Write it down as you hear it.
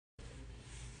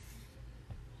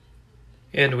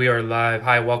And we are live.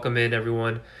 Hi, welcome in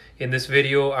everyone. In this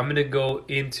video, I'm going to go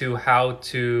into how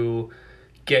to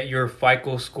get your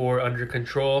FICO score under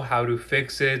control, how to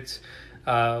fix it,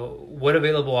 what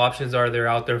available options are there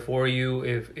out there for you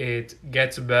if it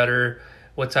gets better,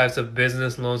 what types of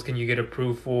business loans can you get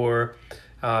approved for,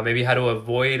 maybe how to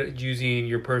avoid using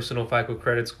your personal FICO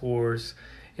credit scores,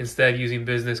 instead using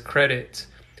business credit.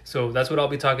 So that's what I'll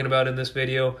be talking about in this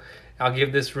video. I'll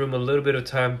give this room a little bit of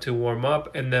time to warm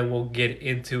up and then we'll get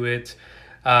into it.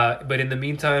 But in the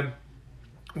meantime,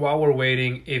 while we're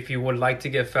waiting, if you would like to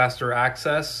get faster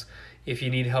access, if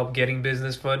you need help getting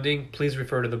business funding, please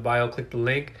refer to the bio, click the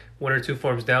link, one or two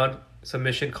forms down,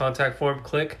 submission contact form,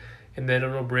 click, and then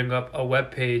it'll bring up a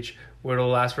web page where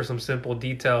it'll ask for some simple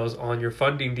details on your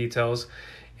funding details,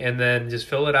 and then just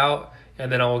fill it out,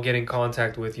 and then I'll get in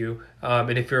contact with you.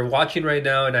 And if you're watching right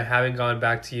now and I haven't gone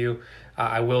back to you,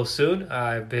 I will soon.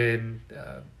 I've been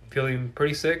feeling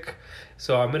pretty sick,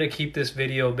 so I'm going to keep this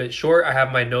video a bit short. I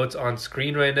have my notes on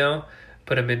screen right now,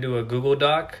 put them into a Google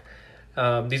Doc.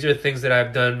 These are things that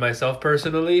I've done myself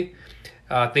personally,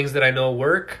 things that I know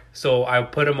work, so I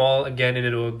put them all again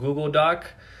into a Google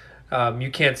Doc. You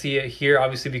can't see it here,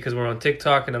 obviously, because we're on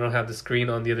TikTok and I don't have the screen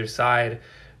on the other side,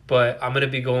 but I'm going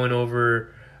to be going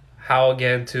over how,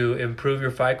 again, to improve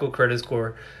your FICO credit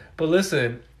score. But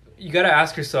listen, you got to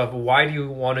ask yourself, why do you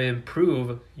want to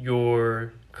improve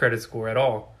your credit score at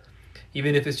all?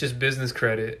 Even if it's just business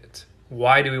credit,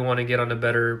 why do we want to get on a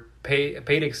better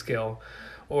payday scale?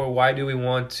 Or why do we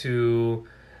want to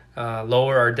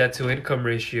lower our debt to income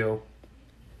ratio?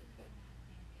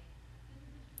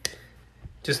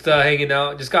 Just hanging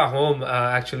out. Just got home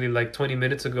actually like 20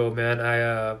 minutes ago, man.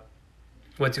 I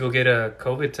went to go get a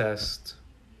COVID test.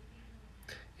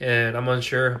 And I'm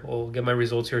unsure. We'll get my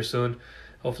results here soon.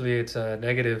 Hopefully it's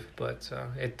negative, but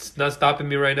it's not stopping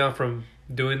me right now from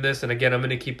doing this. And again, I'm going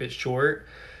to keep it short,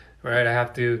 right? I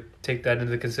have to take that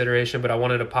into consideration, but I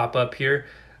wanted to pop up here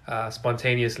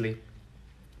spontaneously.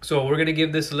 So we're going to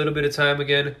give this a little bit of time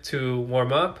again to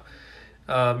warm up.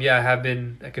 I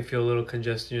can feel a little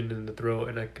congestion in the throat,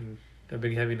 and I've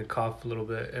been having a cough a little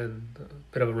bit and a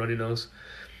bit of a runny nose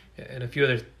and a few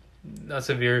other not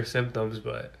severe symptoms,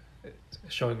 but it's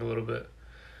showing a little bit.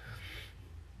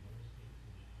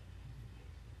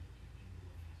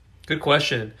 Good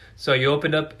question. So you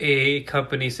opened up a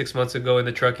company 6 months ago in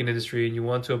the trucking industry and you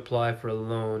want to apply for a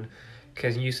loan.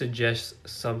 Can you suggest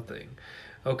something?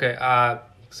 Okay.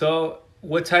 So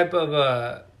what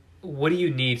do you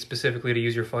need specifically to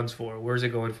use your funds for? Where's it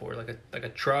going for? Like a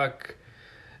truck,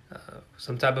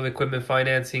 some type of equipment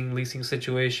financing, leasing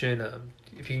situation?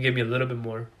 If you can give me a little bit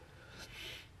more.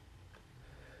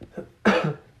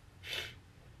 But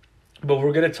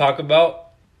we're going to talk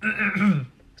about,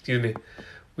 excuse me,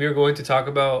 we are going to talk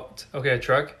about, okay, a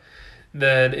truck.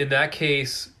 Then in that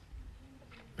case,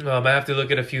 I have to look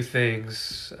at a few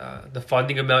things. The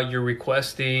funding amount you're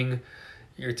requesting,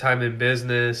 your time in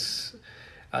business.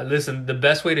 Listen, the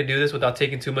best way to do this without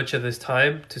taking too much of this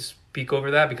time to speak over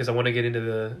that, because I want to get into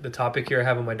the topic here I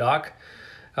have on my doc.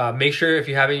 Make sure, if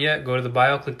you haven't yet, go to the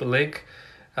bio, click the link.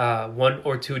 One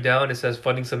or two down, it says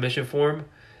funding submission form.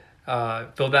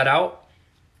 Fill that out,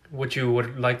 what you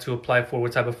would like to apply for,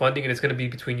 what type of funding, and it's going to be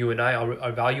between you and I. I'll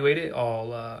evaluate it,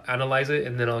 I'll analyze it,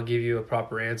 and then I'll give you a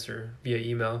proper answer via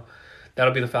email.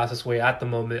 That'll be the fastest way at the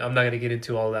moment. I'm not going to get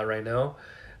into all that right now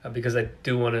because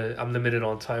I'm limited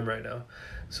on time right now.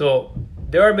 So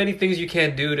there are many things you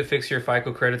can do to fix your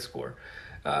FICO credit score.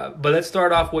 But let's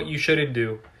start off what you shouldn't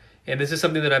do. And this is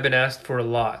something that I've been asked for a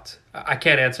lot. I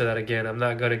can't answer that again. I'm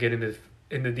not going to get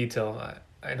into detail.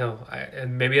 I know,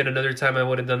 and maybe at another time I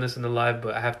would have done this in the live,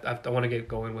 but I want to get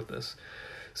going with this.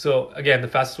 So again, the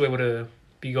fastest way to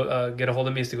get a hold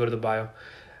of me is to go to the bio.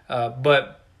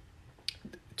 But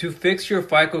to fix your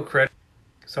FICO credit,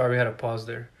 sorry, we had a pause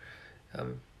there.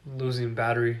 I'm losing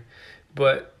battery.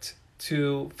 But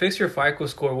to fix your FICO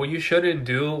score, what you shouldn't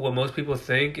do, what most people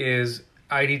think, is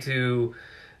I need to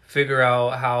figure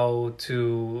out how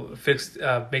to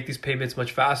make these payments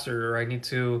much faster, or I need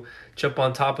to jump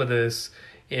on top of this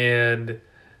and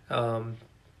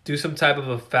do some type of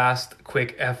a fast,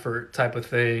 quick effort type of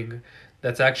thing.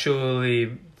 It's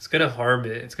going to harm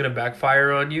it. It's going to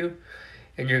backfire on you,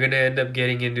 and you're going to end up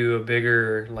getting into a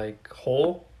bigger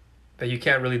hole that you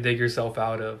can't really dig yourself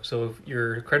out of. So if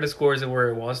your credit score isn't where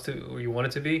you want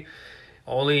it to be,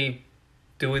 only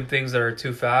doing things that are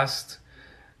too fast,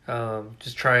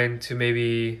 just trying to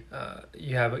maybe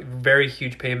you have very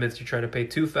huge payments you're trying to pay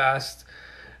too fast,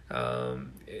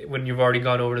 when you've already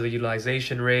gone over the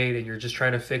utilization rate, and you're just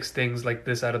trying to fix things like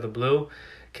this out of the blue,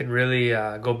 can really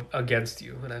go against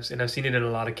you, and I've seen it in a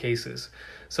lot of cases.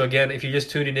 So again, if you're just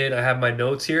tuning in, I have my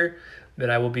notes here that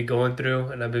I will be going through,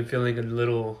 and I've been feeling a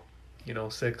little,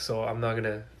 sick, so I'm not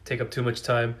gonna take up too much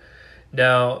time.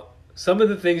 Now, some of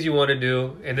the things you want to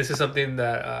do, and this is something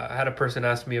that I had a person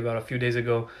ask me about a few days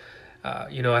ago. I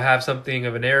have something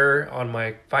of an error on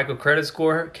my FICO credit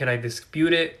score. Can I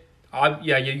dispute it?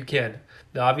 Yeah, you can.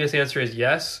 The obvious answer is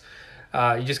yes.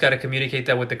 You just got to communicate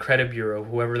that with the credit bureau,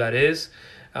 whoever that is.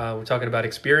 We're talking about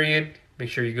Experian. Make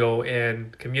sure you go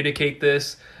and communicate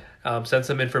this. Send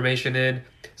some information in.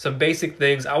 Some basic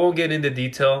things. I won't get into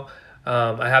detail.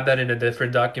 I have that in a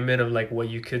different document of like what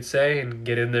you could say and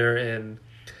get in there and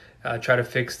try to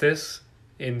fix this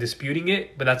in disputing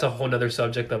it. But that's a whole nother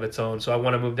subject of its own. So I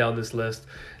want to move down this list.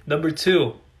 Number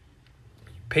 2,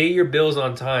 pay your bills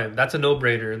on time. That's a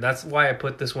no-brainer. And that's why I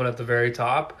put this one at the very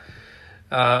top.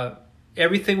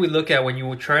 Everything we look at when you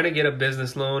were trying to get a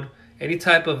business loan, any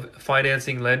type of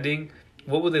financing, lending,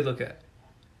 what would they look at?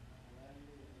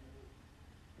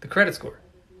 The credit score,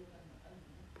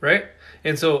 right?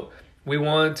 And so we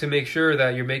want to make sure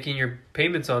that you're making your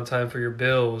payments on time for your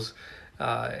bills,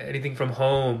 anything from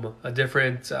home, a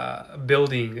different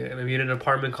building, maybe in an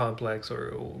apartment complex,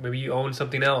 or maybe you own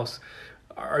something else.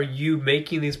 Are you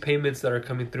making these payments that are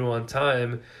coming through on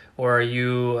time, or are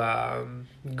you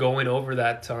going over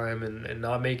that time and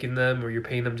not making them, or you're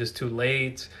paying them just too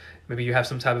late? Maybe you have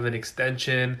some type of an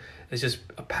extension. It's just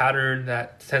a pattern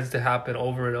that tends to happen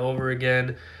over and over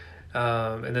again.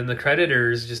 And then the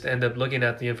creditors just end up looking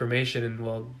at the information and,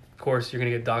 well, of course, you're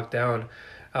going to get docked down.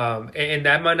 And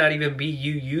that might not even be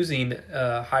you using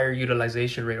a higher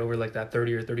utilization rate over like that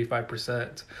 30 or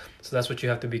 35%. So that's what you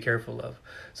have to be careful of.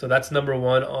 So that's number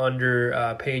 1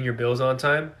 under paying your bills on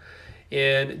time.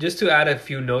 And just to add a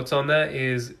few notes on that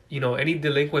is, any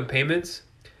delinquent payments,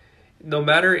 no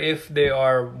matter if they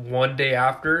are 1 day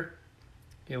after,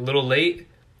 a little late,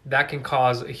 that can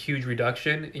cause a huge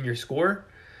reduction in your score.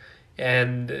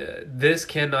 And this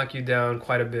can knock you down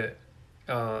quite a bit.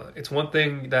 It's one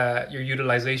thing that your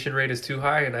utilization rate is too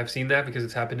high, and I've seen that because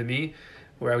it's happened to me,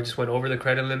 where I just went over the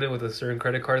credit limit with a certain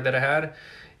credit card that I had,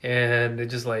 and it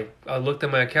just I looked at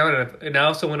my account, and I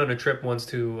also went on a trip once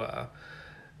to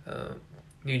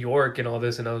New York and all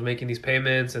this, and I was making these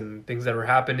payments and things that were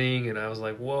happening, and I was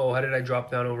like, whoa, how did I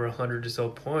drop down over 100 or so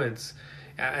points?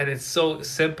 And it's so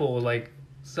simple, like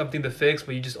something to fix,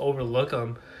 but you just overlook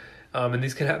them, and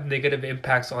these can have negative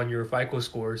impacts on your FICO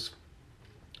scores.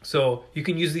 So you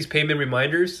can use these payment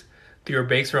reminders through your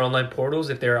banks or online portals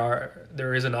if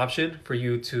there is an option for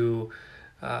you to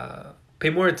pay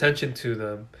more attention to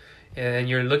them. And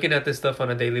you're looking at this stuff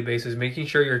on a daily basis. Making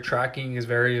sure you're tracking is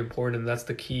very important. That's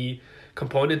the key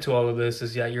component to all of this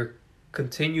is, you're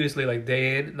continuously, like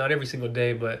day in, not every single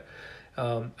day, but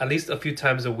at least a few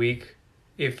times a week.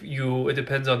 It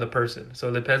depends on the person. So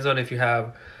it depends on if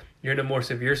you're in a more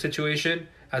severe situation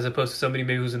as opposed to somebody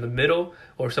maybe who's in the middle,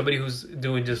 or somebody who's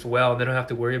doing just well and they don't have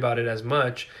to worry about it as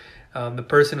much. The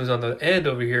person who's on the end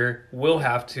over here will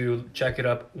have to check it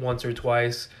up once or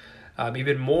twice.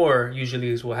 Even more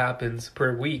usually is what happens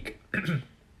per week.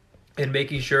 And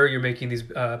making sure you're making these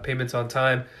payments on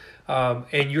time.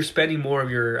 And you're spending more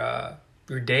of your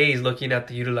days looking at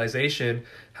the utilization,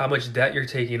 how much debt you're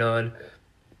taking on.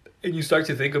 And you start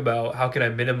to think about, how can I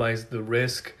minimize the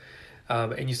risk?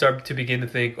 And you start to begin to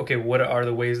think, okay, what are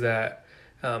the ways that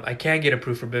I can get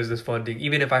approved for business funding,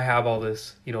 even if I have all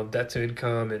this, debt to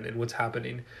income and what's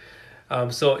happening.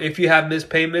 So if you have missed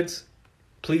payments,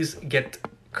 please get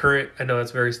current. I know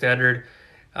that's very standard.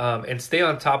 And stay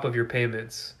on top of your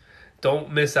payments.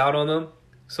 Don't miss out on them.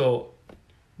 So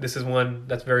this is one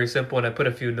that's very simple, and I put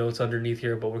a few notes underneath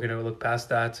here, but we're going to look past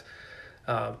that.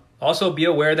 Also, be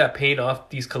aware that paying off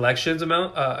these collections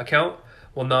account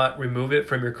will not remove it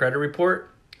from your credit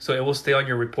report. So it will stay on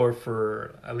your report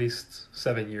for at least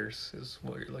 7 years is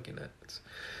what you're looking at.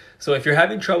 So if you're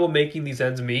having trouble making these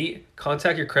ends meet,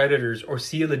 contact your creditors or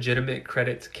see a legitimate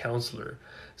credit counselor.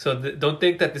 So don't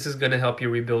think that this is going to help you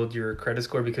rebuild your credit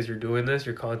score because you're doing this.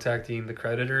 You're contacting the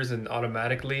creditors and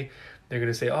automatically they're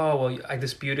going to say, oh, well, I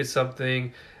disputed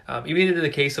something. Even in the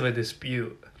case of a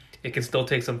dispute, it can still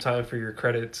take some time for your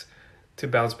credit to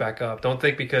bounce back up. Don't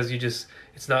think because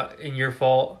it's not in your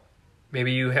fault.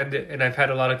 Maybe you had to, and I've had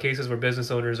a lot of cases where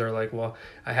business owners are like, well,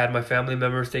 I had my family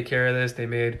members take care of this. They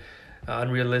made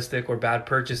unrealistic or bad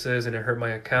purchases and it hurt my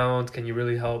account. Can you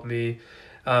really help me?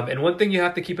 And one thing you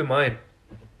have to keep in mind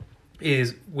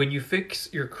is when you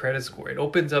fix your credit score, it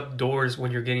opens up doors when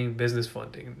you're getting business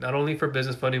funding, not only for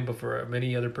business funding, but for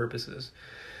many other purposes.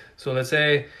 So let's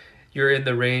say you're in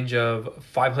the range of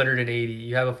 580.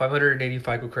 You have a 580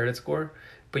 FICO credit score,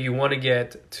 but you want to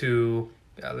get to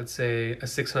let's say a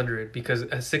 600, because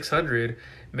a 600,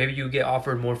 maybe you get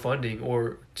offered more funding,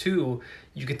 or two,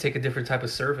 you could take a different type of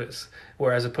service.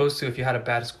 Whereas opposed to if you had a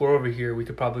bad score over here, we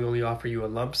could probably only offer you a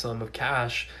lump sum of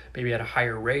cash, maybe at a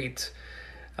higher rate,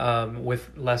 with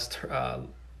less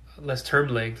term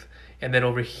length. And then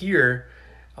over here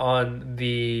on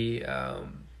the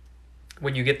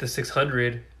when you get the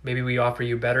 600, maybe we offer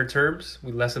you better terms.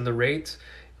 We lessen the rate.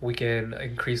 We can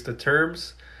increase the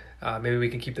terms. Maybe we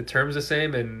can keep the terms the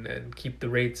same and keep the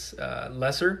rates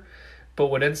lesser. But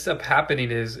what ends up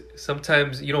happening is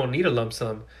sometimes you don't need a lump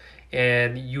sum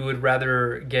and you would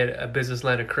rather get a business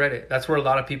line of credit. That's where a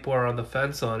lot of people are on the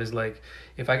fence on, is like,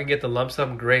 if I can get the lump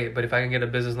sum, great. But if I can get a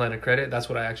business line of credit, that's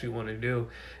what I actually want to do.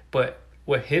 But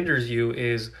what hinders you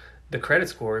is the credit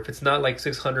score. If it's not like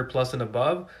 600 plus and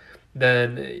above,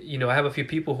 then, I have a few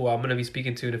people who I'm going to be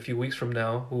speaking to in a few weeks from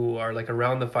now who are like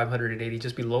around the 580,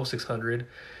 just below 600.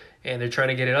 And they're trying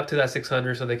to get it up to that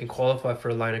 600 so they can qualify for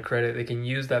a line of credit. They can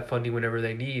use that funding whenever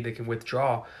they need. They can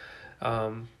withdraw.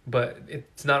 But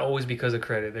it's not always because of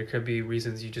credit. There could be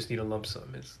reasons you just need a lump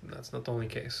sum. That's not the only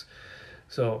case.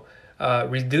 So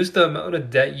reduce the amount of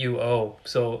debt you owe.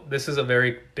 So this is a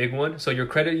very big one. So your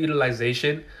credit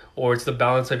utilization, or it's the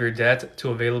balance of your debt to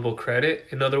available credit.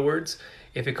 In other words,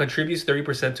 if it contributes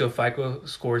 30% to a FICO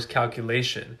scores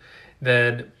calculation,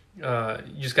 then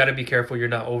you just got to be careful you're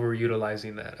not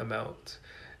overutilizing that amount.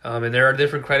 And there are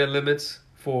different credit limits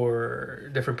for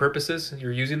different purposes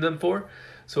you're using them for.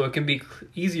 So it can be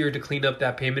easier to clean up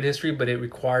that payment history, but it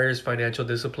requires financial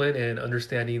discipline and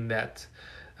understanding that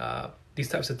these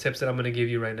types of tips that I'm going to give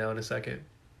you right now in a second.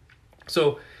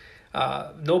 So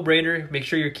no brainer, make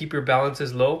sure you keep your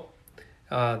balances low.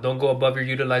 Don't go above your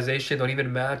utilization. Don't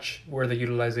even match where the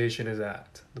utilization is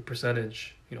at, the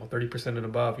percentage, 30% and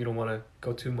above. You don't want to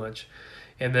go too much.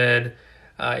 And then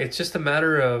it's just a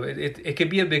matter of, it could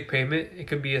be a big payment. It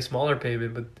could be a smaller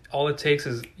payment, but all it takes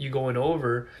is you going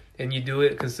over, and you do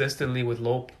it consistently with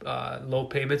low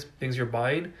payments, things you're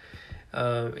buying,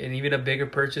 and even a bigger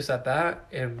purchase at that,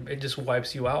 and it just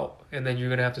wipes you out. And then you're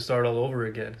going to have to start all over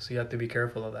again. So you have to be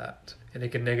careful of that, and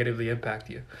it can negatively impact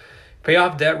you. Pay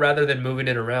off debt rather than moving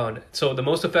it around. So the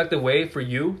most effective way for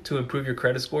you to improve your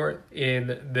credit score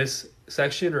in this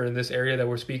section, or in this area that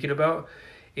we're speaking about,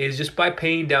 is just by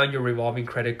paying down your revolving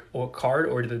credit or card,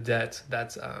 or the debt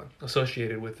that's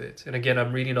associated with it. And again,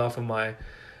 I'm reading off of my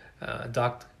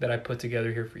doc that I put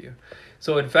together here for you.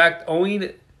 So in fact,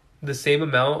 owing the same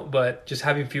amount but just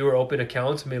having fewer open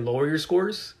accounts may lower your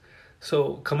scores.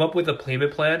 So come up with a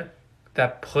payment plan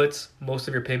that puts most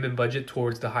of your payment budget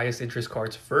towards the highest interest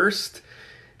cards first.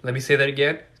 Let me say that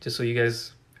again, just so you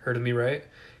guys heard of me right.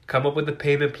 Come up with a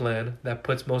payment plan that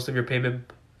puts most of your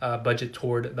payment budget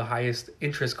toward the highest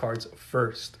interest cards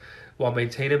first, while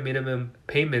maintaining minimum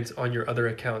payments on your other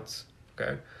accounts.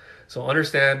 Okay, so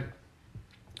understand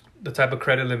the type of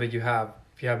credit limit you have.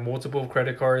 If you have multiple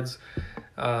credit cards,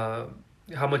 how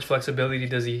much flexibility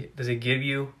does it give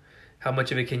you? How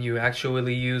much of it can you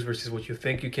actually use versus what you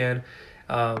think you can?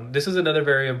 This is another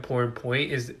very important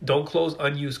point, is don't close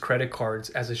unused credit cards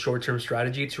as a short-term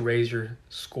strategy to raise your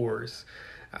scores.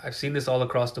 I've seen this all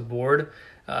across the board,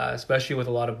 especially with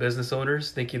a lot of business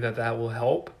owners thinking that will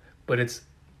help, but it's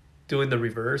doing the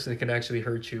reverse, and it can actually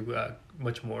hurt you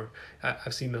much more.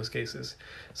 I've seen those cases.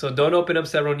 So don't open up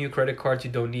several new credit cards you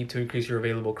don't need to increase your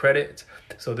available credit.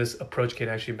 So this approach can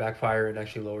actually backfire and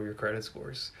actually lower your credit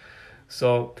scores.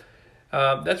 So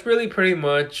that's really pretty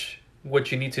much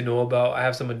what you need to know about. I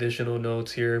have some additional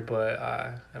notes here, but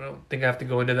I don't think I have to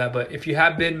go into that. But if you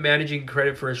have been managing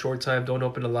credit for a short time, don't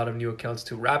open a lot of new accounts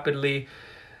too rapidly.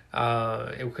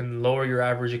 It can lower your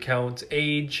average account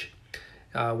age,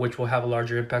 which will have a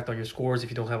larger impact on your scores if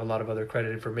you don't have a lot of other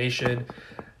credit information.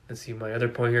 Let's see my other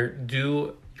point here.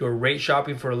 Do your rate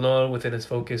shopping for a loan within a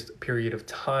focused period of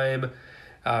time.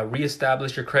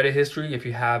 Reestablish your credit history if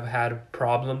you have had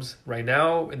problems right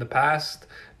now in the past.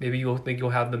 Maybe you'll think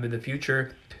you'll have them in the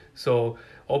future. So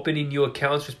opening new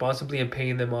accounts responsibly and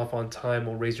paying them off on time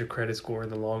will raise your credit score in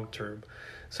the long term.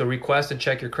 So request and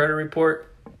check your credit report.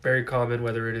 Very common,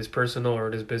 whether it is personal or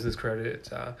it is business credit.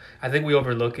 I think we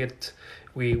overlook it.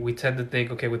 We tend to think,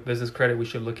 okay, with business credit we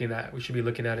should be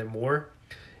looking at it more,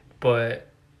 but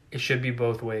it should be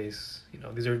both ways.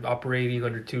 These are operating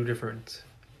under two different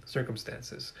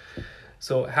circumstances.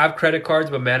 So have credit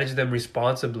cards, but manage them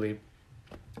responsibly.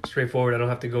 Straightforward. I don't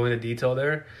have to go into detail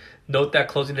there. Note that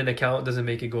closing an account doesn't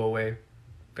make it go away.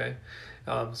 Okay.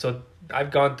 So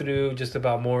I've gone through just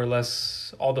about more or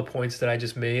less all the points that I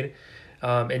just made.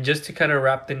 And just to kind of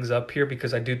wrap things up here,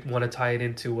 because I do want to tie it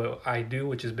into what I do,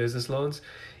 which is business loans,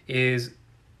 is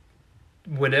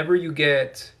whenever you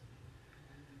get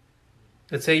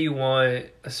let's say you want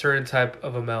a certain type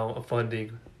of amount of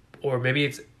funding, or maybe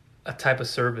it's a type of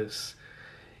service,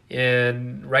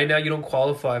 and right now you don't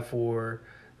qualify for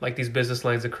like these business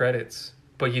lines of credits,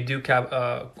 but you do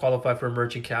qualify for a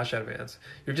merchant cash advance.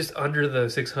 You're just under the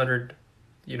 600,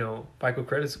 FICO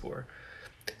credit score.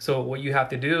 So what you have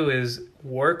to do is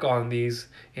work on these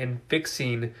and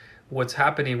fixing what's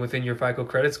happening within your FICO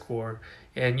credit score.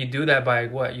 And you do that by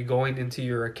what? You going into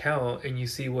your account and you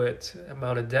see what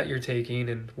amount of debt you're taking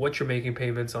and what you're making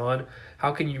payments on.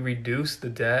 How can you reduce the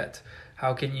debt?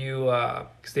 How can you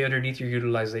stay underneath your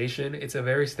utilization? It's a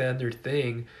very standard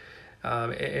thing.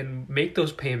 And make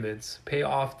those payments. Pay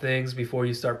off things before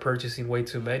you start purchasing way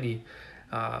too many.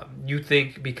 You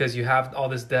think because you have all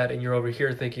this debt and you're over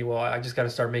here thinking, well, I just got to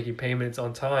start making payments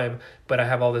on time, but I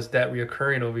have all this debt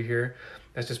reoccurring over here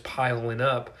that's just piling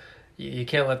up. You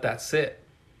can't let that sit.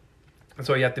 And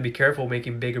so you have to be careful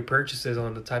making bigger purchases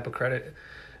on the type of credit.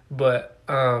 But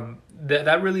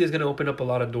that really is going to open up a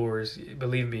lot of doors.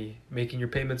 Believe me, making your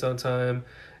payments on time,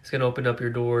 it's going to open up your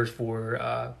doors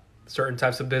for certain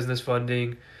types of business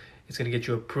funding. It's going to get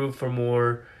you approved for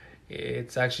more.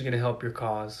 It's actually going to help your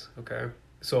cause, okay?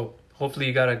 So hopefully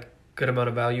you got a good amount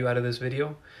of value out of this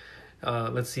video.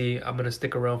 Let's see, I'm going to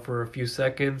stick around for a few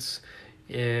seconds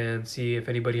and see if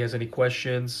anybody has any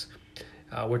questions.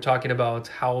 We're talking about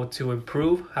how to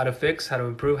improve, how to fix, how to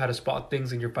improve, how to spot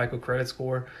things in your FICO credit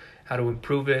score, how to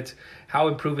improve it, how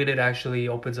improving it actually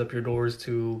opens up your doors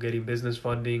to getting business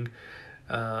funding,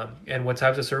 and what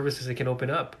types of services it can open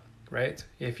up, right?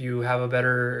 If you have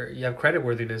you have credit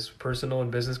worthiness, personal and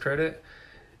business credit,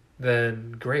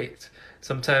 then great.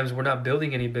 Sometimes we're not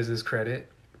building any business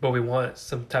credit, but we want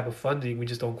some type of funding, we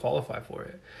just don't qualify for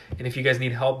it. And if you guys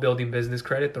need help building business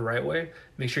credit the right way,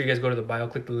 make sure you guys go to the bio,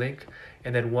 click the link,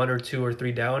 and then 1 or 2 or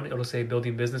 3 down, it'll say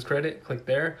building business credit, click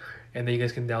there, and then you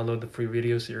guys can download the free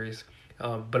video series.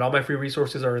 But all my free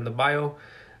resources are in the bio.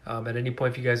 At any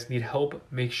point, if you guys need help,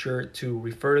 make sure to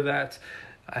refer to that.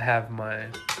 I have my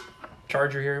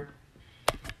charger here.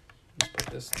 Let's put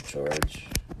this to charge.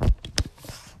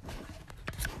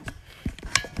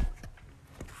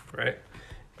 Right?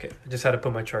 Okay, I just had to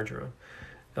put my charger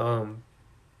on.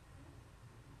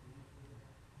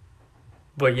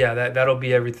 But yeah, that'll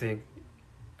be everything.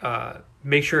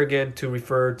 Make sure again to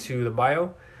refer to the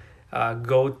bio.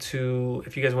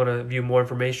 If you guys want to view more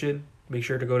information, make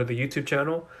sure to go to the YouTube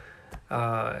channel.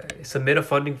 Submit a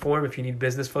funding form if you need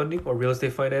business funding or real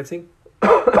estate financing.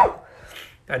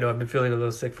 I know I've been feeling a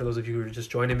little sick for those of you who are just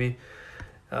joining me.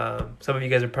 Some of you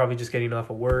guys are probably just getting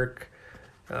off of work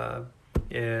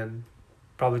and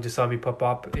probably just saw me pop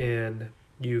up and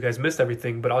you guys missed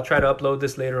everything. But I'll try to upload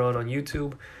this later on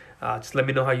YouTube. Just let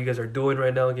me know how you guys are doing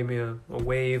right now. Give me a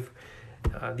wave.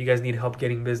 Do you guys need help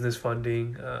getting business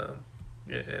funding?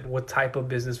 And what type of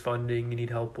business funding you need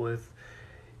help with?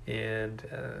 And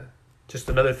just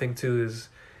another thing too is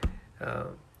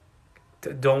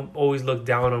don't always look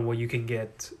down on what you can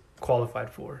get qualified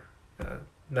for.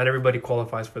 Not everybody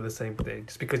qualifies for the same thing.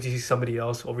 Just because you see somebody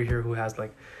else over here who has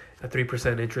like a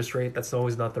 3% interest rate, that's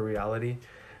always not the reality.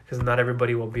 Because not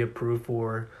everybody will be approved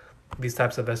for these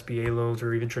types of SBA loans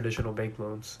or even traditional bank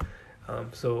loans.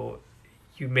 So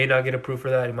you may not get approved for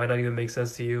that. It might not even make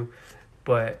sense to you.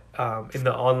 But in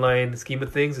the online scheme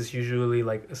of things, it's usually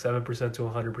like a 7% to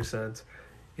 100%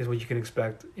 is what you can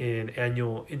expect in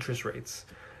annual interest rates,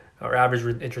 or average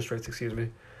interest rates, excuse me.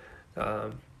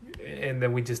 And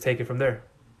then we just take it from there.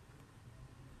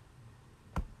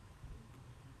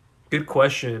 Good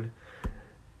question.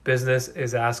 Business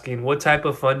is asking, what type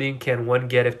of funding can one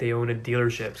get if they own a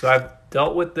dealership? So I've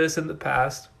dealt with this in the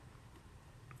past.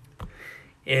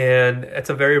 And it's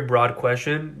a very broad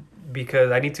question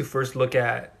because I need to first look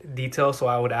at details. So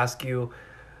I would ask you,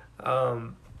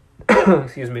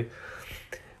 excuse me,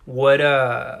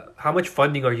 how much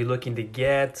funding are you looking to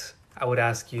get? I would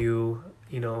ask you,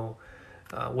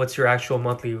 what's your actual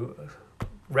monthly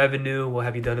revenue? What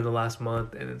have you done in the last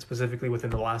month? And then specifically within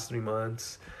the last 3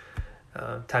 months.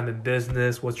 Time in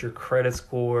business, what's your credit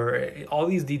score? All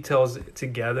these details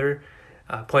together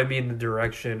point me in the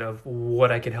direction of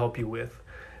what I can help you with.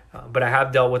 But I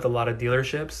have dealt with a lot of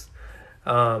dealerships.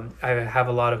 I have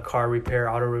a lot of car repair,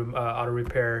 auto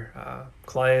repair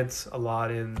clients, a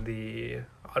lot in the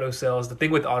auto sales. The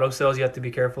thing with auto sales you have to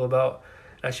be careful about,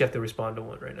 I actually have to respond to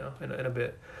one right now in a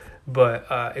bit. But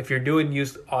if you're doing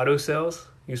used car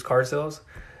sales,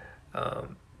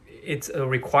 it's a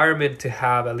requirement to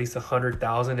have at least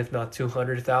 100,000, if not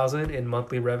 200,000 in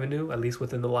monthly revenue, at least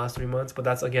within the last 3 months. But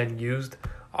that's again used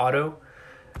auto,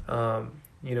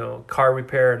 car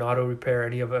repair and auto repair,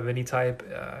 any of any type.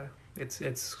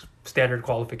 It's standard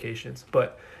qualifications.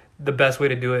 But the best way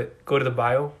to do it, go to the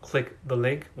bio, click the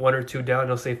link, one or two down,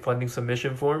 it'll say funding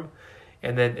submission form,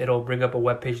 and then it'll bring up a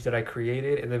web page that I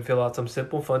created, and then fill out some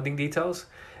simple funding details,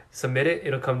 submit it,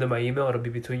 it'll come to my email, it'll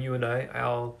be between you and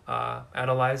I'll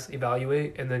analyze,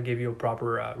 evaluate, and then give you a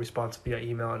proper response via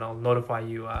email, and I'll notify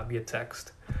you via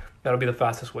text. That'll be the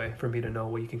fastest way for me to know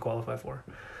what you can qualify for.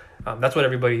 That's what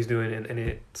everybody's doing, and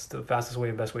it's the fastest way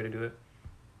and best way to do it.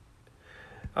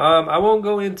 I won't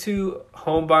go into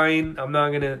home buying. I'm not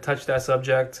going to touch that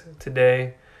subject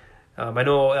today. I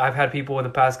know I've had people in the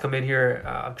past come in here.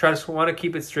 I want to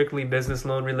keep it strictly business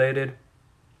loan related.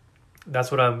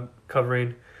 That's what I'm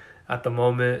covering at the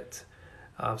moment.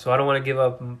 So I don't want to give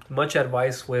up much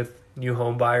advice with new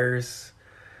home buyers.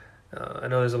 I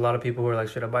know there's a lot of people who are like,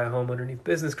 should I buy a home underneath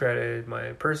business credit,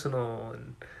 my personal?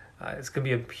 And it's going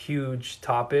to be a huge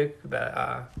topic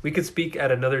that we could speak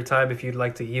at another time if you'd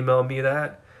like to email me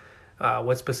that.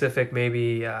 What specific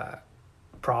maybe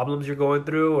problems you're going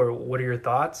through, or what are your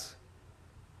thoughts?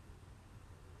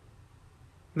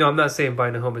 No, I'm not saying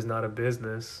buying a home is not a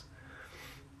business.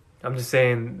 I'm just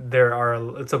saying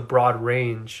it's a broad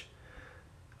range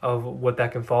of what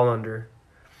that can fall under.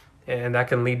 And that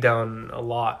can lead down a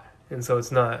lot. And so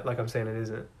it's not like I'm saying it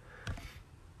isn't.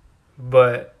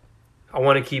 But I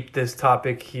want to keep this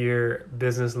topic here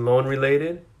business loan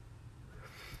related.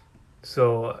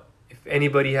 So if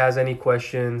anybody has any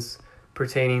questions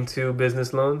pertaining to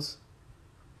business loans,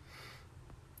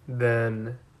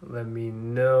 then let me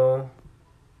know.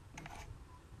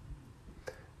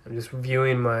 I'm just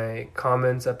reviewing my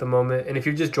comments at the moment. And if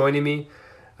you're just joining me,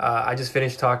 I just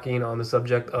finished talking on the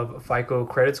subject of FICO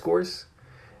credit scores,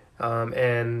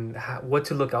 and what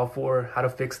to look out for, how to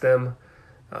fix them,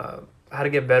 how to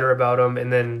get better about them,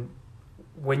 and then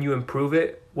when you improve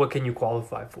it, what can you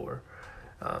qualify for?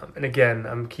 And again,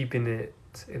 I'm keeping it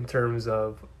in terms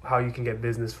of how you can get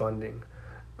business funding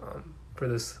for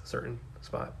this certain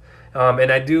spot.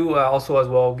 And I do also as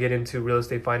well get into real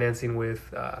estate financing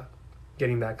with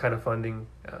getting that kind of funding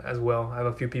as well. I have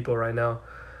a few people right now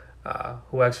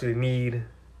who actually need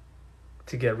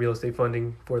to get real estate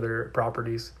funding for their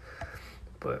properties,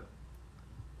 but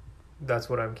that's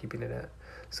what I'm keeping it at.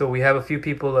 So we have a few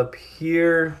people up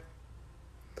here.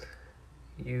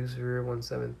 User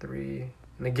 173.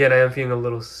 And again, I am feeling a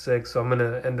little sick, so I'm going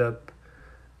to end up...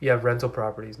 You have rental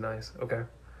properties. Nice. Okay.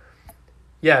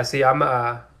 Yeah, see, I'm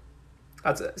not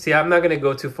going to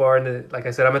go too far into... Like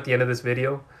I said, I'm at the end of this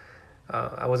video.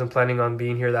 I wasn't planning on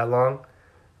being here that long.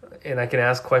 And I can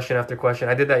ask question after question.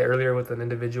 I did that earlier with an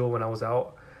individual when I was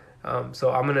out.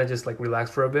 So I'm going to just like relax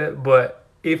for a bit. But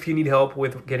if you need help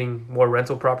with getting more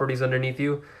rental properties underneath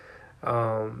you,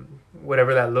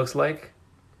 whatever that looks like,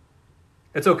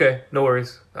 it's okay. No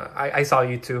worries. I saw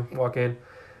you too walk in.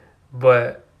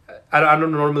 But I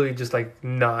don't normally just like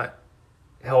not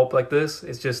help like this.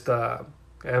 It's just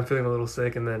I'm feeling a little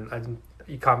sick, and then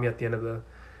you caught me at the end of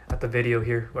the video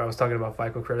here where I was talking about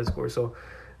FICO credit score. So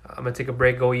I'm going to take a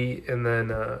break, go eat, and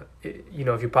then,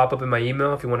 if you pop up in my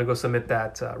email, if you want to go submit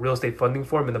that real estate funding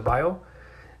form in the bio,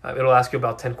 it'll ask you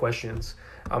about 10 questions.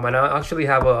 And I actually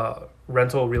have a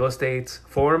rental real estate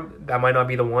form. That might not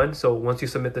be the one. So once you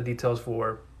submit the details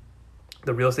for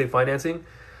the real estate financing,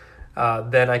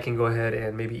 then I can go ahead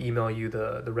and maybe email you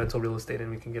the rental real estate,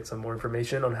 and we can get some more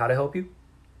information on how to help you.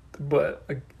 But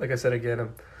like I said, again,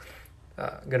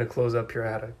 I'm going to close up here.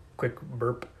 I had a quick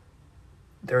burp.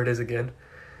 There it is again.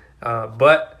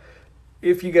 But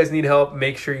if you guys need help,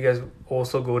 make sure you guys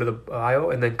also go to the bio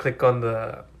and then click on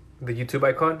the YouTube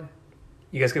icon.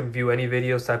 You guys can view any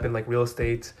videos, type in like real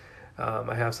estate.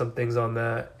 I have some things on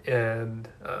that, and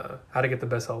how to get the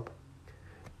best help.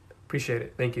 Appreciate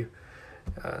it. Thank you.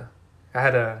 I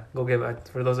had to go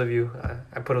for those of you,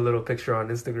 I put a little picture on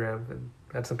Instagram, and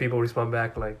had some people respond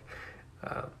back like,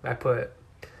 I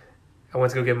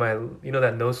went to go get my,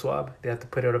 that nose swab. They have to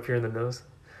put it up here in the nose.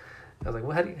 I was like,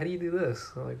 well, how do you do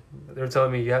this? Like, they were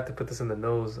telling me you have to put this in the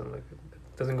nose. I'm like,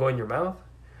 it doesn't go in your mouth?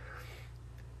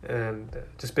 And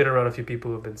just been around a few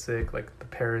people who've been sick, like the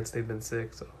parents, they've been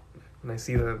sick. So when I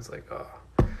see them, it's like, oh.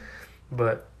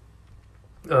 But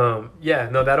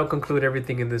that'll conclude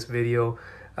everything in this video.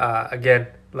 Again,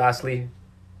 lastly,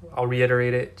 I'll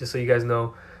reiterate it just so you guys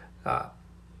know.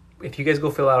 If you guys go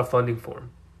fill out a funding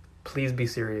form, please be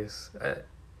serious.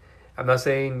 I'm not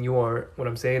saying you aren't. What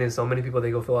I'm saying is so many people,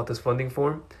 they go fill out this funding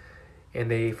form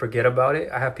and they forget about it.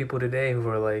 I have people today who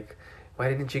are like, why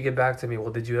didn't you get back to me?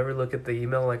 Well, did you ever look at the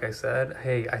email like I said?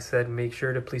 Hey, I said make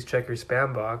sure to please check your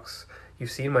spam box.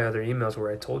 You've seen my other emails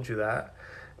where I told you that,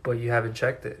 but you haven't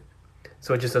checked it.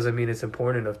 So it just doesn't mean it's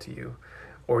important enough to you.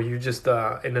 Or you just,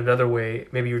 in another way,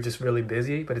 maybe you're just really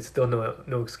busy, but it's still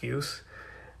no excuse.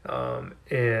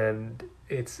 And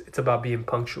it's about being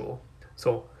punctual.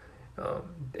 So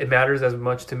it matters as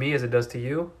much to me as it does to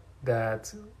you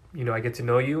that I get to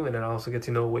know you, and then I also get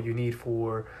to know what you need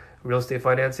for real estate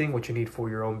financing, what you need for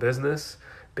your own businesses,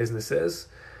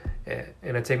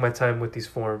 and I take my time with these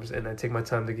forms, and I take my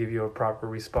time to give you a proper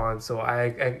response. So I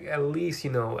at least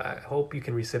I hope you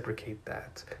can reciprocate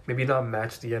that. Maybe not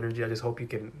match the energy. I just hope you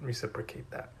can reciprocate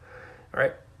that. All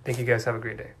right. Thank you guys. Have a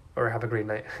great day, or have a great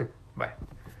night. Bye.